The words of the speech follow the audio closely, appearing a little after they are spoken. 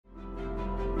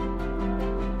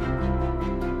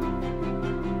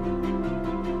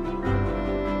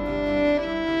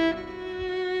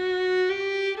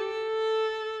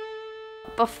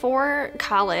Before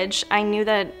college, I knew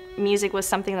that music was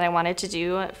something that I wanted to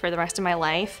do for the rest of my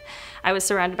life. I was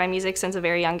surrounded by music since a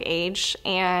very young age,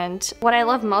 and what I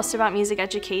love most about music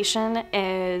education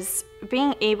is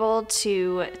being able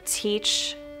to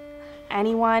teach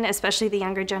anyone, especially the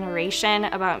younger generation,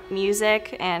 about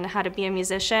music and how to be a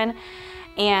musician,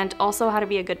 and also how to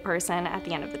be a good person at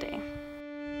the end of the day.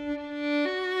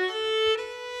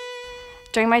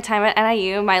 During my time at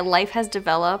NIU, my life has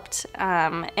developed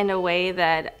in a way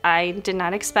that I did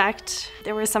not expect.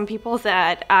 There were some people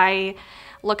that I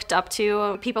looked up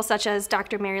to, people such as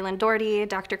Dr. Marilyn Doherty,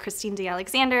 Dr. Christine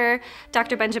DeAlexander,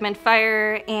 Dr. Benjamin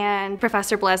Fire, and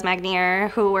Professor Blaise Magnier,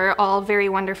 who were all very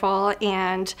wonderful,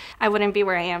 and I wouldn't be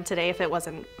where I am today if it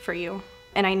wasn't for you.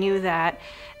 And I knew that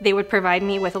they would provide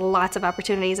me with lots of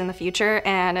opportunities in the future,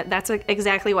 and that's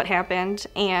exactly what happened.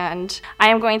 And I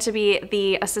am going to be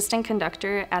the assistant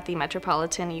conductor at the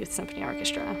Metropolitan Youth Symphony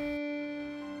Orchestra.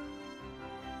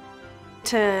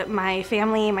 To my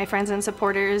family, my friends and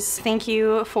supporters, thank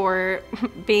you for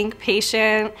being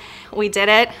patient. We did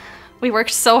it. We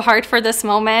worked so hard for this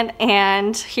moment,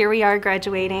 and here we are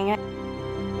graduating.